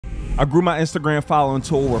I grew my Instagram following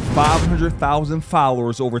to over 500,000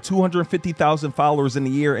 followers, over 250,000 followers in a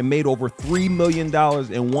year, and made over $3 million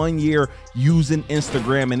in 1 year using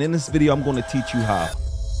Instagram. And in this video, I'm going to teach you how.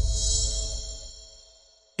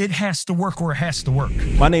 It has to work or it has to work.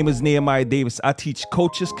 My name is Nehemiah Davis. I teach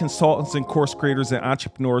coaches, consultants, and course creators and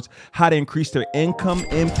entrepreneurs how to increase their income,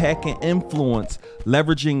 impact, and influence,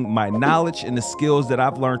 leveraging my knowledge and the skills that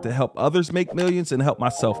I've learned to help others make millions and help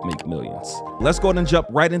myself make millions. Let's go ahead and jump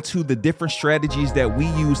right into the different strategies that we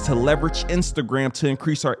use to leverage Instagram to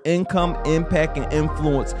increase our income, impact, and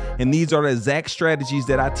influence. And these are the exact strategies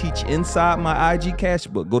that I teach inside my IG Cash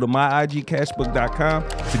book. Go to myigcashbook.com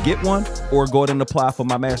to get one, or go ahead and apply for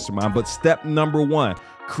my mastermind. But step number one,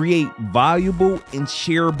 create valuable and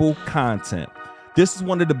shareable content. This is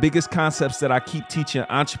one of the biggest concepts that I keep teaching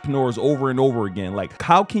entrepreneurs over and over again. Like,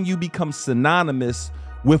 how can you become synonymous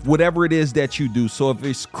with whatever it is that you do? So if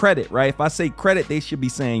it's credit, right? If I say credit, they should be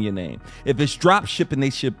saying your name. If it's drop shipping,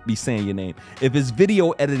 they should be saying your name. If it's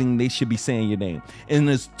video editing, they should be saying your name. And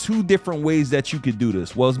there's two different ways that you could do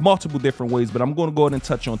this. Well, there's multiple different ways, but I'm going to go ahead and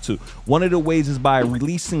touch on two. One of the ways is by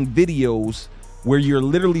releasing videos where you're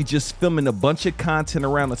literally just filming a bunch of content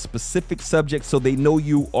around a specific subject so they know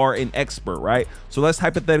you are an expert, right? So let's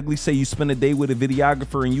hypothetically say you spend a day with a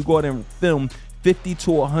videographer and you go ahead and film 50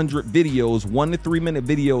 to 100 videos, 1 to 3 minute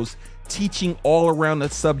videos, teaching all around the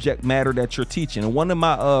subject matter that you're teaching. And one of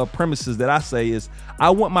my premises that I say is I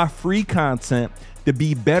want my free content to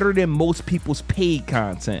be better than most people's paid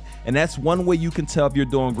content. And that's one way you can tell if you're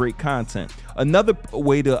doing great content. Another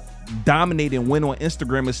way to dominate and win on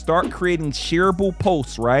Instagram is start creating shareable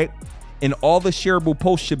posts, right? And all the shareable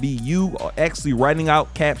posts should be you actually writing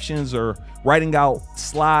out captions or writing out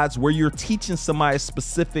slides where you're teaching somebody a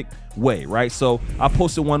specific way, right? So I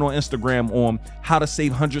posted one on Instagram on how to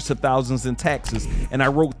save hundreds of thousands in taxes, and I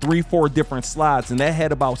wrote 3-4 different slides, and that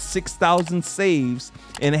had about 6,000 saves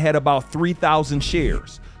and it had about 3,000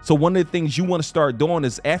 shares. So one of the things you want to start doing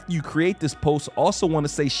is after you create this post, also want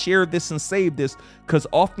to say share this and save this, because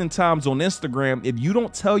oftentimes on Instagram, if you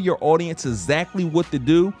don't tell your audience exactly what to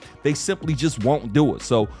do, they simply just won't do it.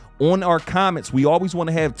 So on our comments, we always want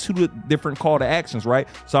to have 2 different call to actions, right?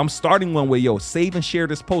 So I'm starting one way, yo, save and share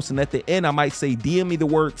this post. And at the end, I might say, DM me the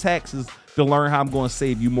word taxes to learn how I'm going to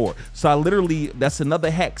save you more. So I literally, that's another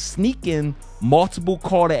hack, sneak in multiple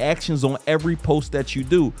call to actions on every post that you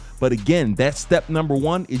do. But again, that's step number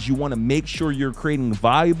one, is you want to make sure you're creating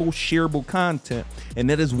valuable, shareable content. And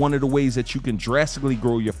that is one of the ways that you can drastically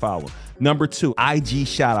grow your following. Number two, IG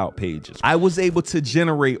shout out pages. I was able to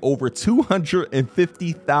generate over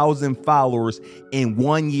 250,000 followers in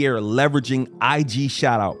 1 year leveraging IG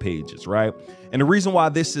shout out pages, right? And the reason why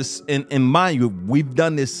this is, in mind you, we've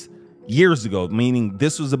done this years ago, meaning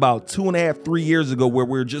this was about 2.5, 3 years ago, where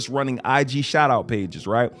we're just running IG shout out pages,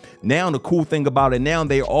 right? Now, the cool thing about it, now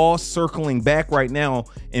they're all circling back right now,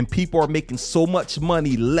 and people are making so much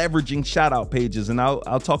money leveraging shout out pages. And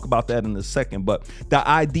I'll talk about that in a second. But the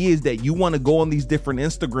idea is that you want to go on these different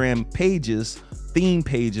Instagram pages, theme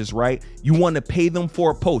pages, right? You want to pay them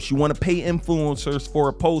for a post. You want to pay influencers for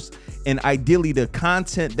a post. And ideally, the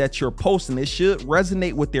content that you're posting, it should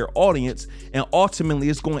resonate with their audience. And ultimately,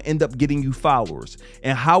 it's going to end up getting you followers.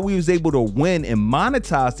 And how we was able to win and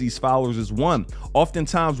monetize these followers is one.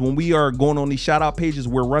 Oftentimes, when we are going on these shout out pages,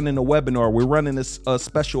 we're running a webinar, we're running a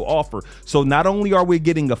special offer. So not only are we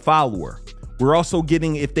getting a follower, we're also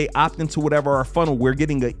getting, if they opt into whatever our funnel, we're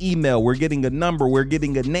getting an email, we're getting a number, we're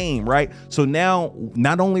getting a name, right? So now,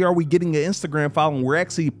 not only are we getting an Instagram following, we're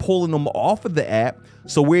actually pulling them off of the app,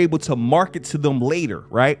 so we're able to market to them later,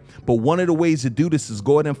 right? But one of the ways to do this is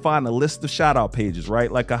go ahead and find a list of shout out pages,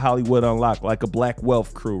 right? Like a Hollywood Unlocked, like a Black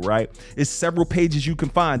Wealth Crew, right? It's several pages you can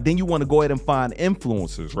find. Then you want to go ahead and find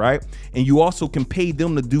influencers, right? And you also can pay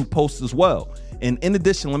them to do posts as well. And in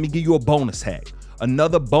addition, let me give you a bonus hack.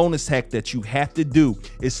 Another bonus hack that you have to do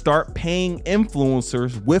is start paying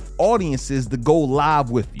influencers with audiences to go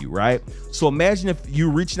live with you, right? So imagine if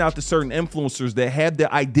you're reaching out to certain influencers that have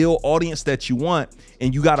the ideal audience that you want,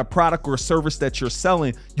 and you got a product or a service that you're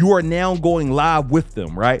selling, you are now going live with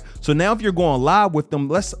them, right? So now if you're going live with them,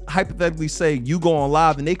 let's hypothetically say you go on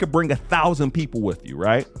live and they could bring 1,000 people with you,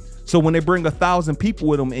 right? So when they bring 1,000 people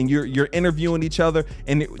with them and you're interviewing each other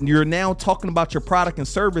and you're now talking about your product and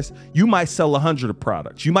service, you might sell 100 of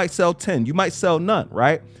products. You might sell 10, you might sell none,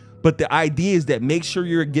 right? But the idea is that make sure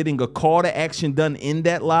you're getting a call to action done in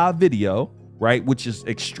that live video, right? Which is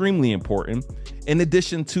extremely important. In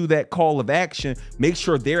addition to that call of action, make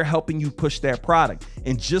sure they're helping you push that product.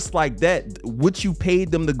 And just like that, what you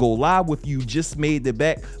paid them to go live with, you just made it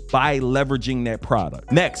back by leveraging that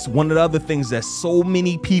product. Next, one of the other things that so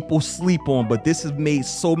many people sleep on, but this has made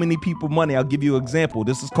so many people money. I'll give you an example.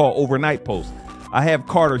 This is called overnight posts. I have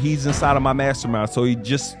Carter, he's inside of my mastermind. So he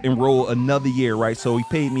just enrolled another year, right? So he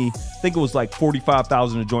paid me, I think it was like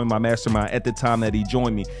 $45,000 to join my mastermind at the time that he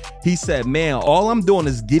joined me. He said, man, all I'm doing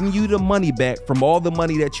is giving you the money back from all the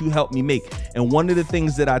money that you helped me make. And one of the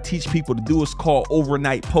things that I teach people to do is called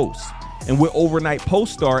overnight posts. And what overnight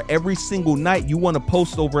posts are, every single night you want to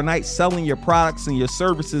post overnight selling your products and your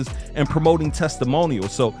services and promoting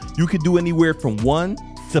testimonials. So you could do anywhere from 1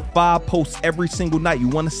 to 5 posts every single night. You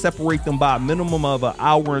want to separate them by a minimum of an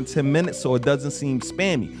hour and 10 minutes so it doesn't seem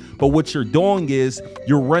spammy. But what you're doing is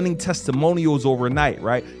you're running testimonials overnight,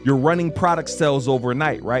 right? You're running product sales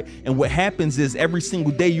overnight, right? And what happens is every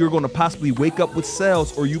single day you're going to possibly wake up with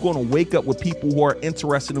sales, or you're going to wake up with people who are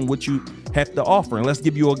interested in what you have to offer. And let's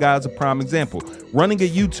give you guys a prime example. Running a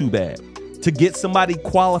YouTube ad. To get somebody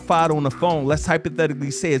qualified on the phone, let's hypothetically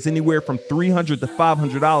say it's anywhere from $300 to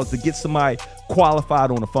 $500 to get somebody qualified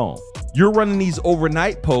on the phone. You're running these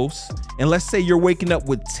overnight posts, and let's say you're waking up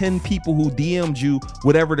with 10 people who DM'd you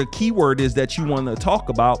whatever the keyword is that you want to talk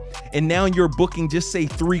about, and now you're booking, just say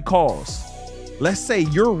 3 calls. Let's say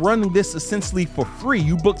you're running this essentially for free.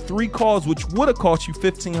 You booked 3 calls, which would have cost you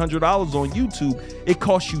 $1,500 on YouTube. It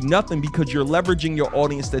costs you nothing because you're leveraging your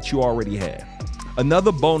audience that you already have.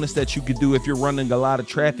 Another bonus that you could do if you're running a lot of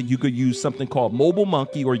traffic, you could use something called Mobile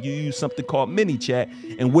Monkey, or you use something called Mini Chat.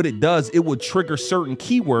 And what it does, it will trigger certain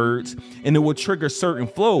keywords and it will trigger certain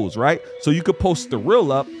flows, right? So you could post the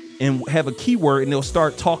reel up and have a keyword and they'll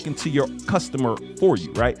start talking to your customer for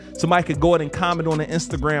you, right? Somebody could go ahead and comment on an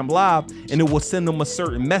Instagram live and it will send them a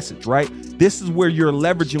certain message, right? This is where you're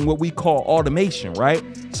leveraging what we call automation, right?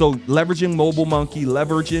 So leveraging Mobile Monkey,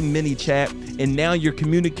 leveraging Mini Chat, and now you're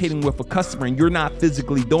communicating with a customer and you're not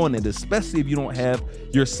physically doing it, especially if you don't have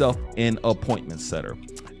yourself an appointment setter.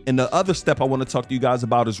 And the other step I want to talk to you guys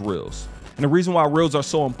about is Reels. And the reason why Reels are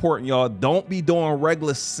so important, y'all, don't be doing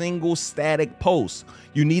regular single static posts.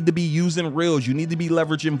 You need to be using Reels. You need to be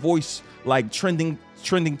leveraging voice, like trending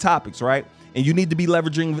topics, right? And you need to be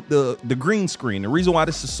leveraging the green screen. The reason why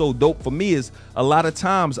this is so dope for me is a lot of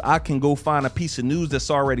times I can go find a piece of news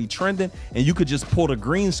that's already trending and you could just pull the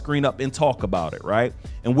green screen up and talk about it, right?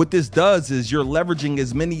 And what this does is you're leveraging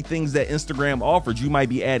as many things that Instagram offers. You might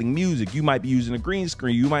be adding music. You might be using a green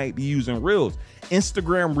screen. You might be using Reels.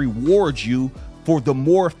 Instagram rewards you for the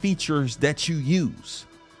more features that you use.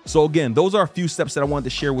 So again, those are a few steps that I wanted to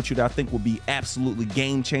share with you that I think will be absolutely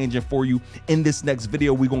game changing for you. In this next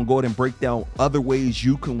video, we're going to go ahead and break down other ways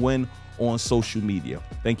you can win on social media.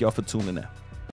 Thank y'all for tuning in.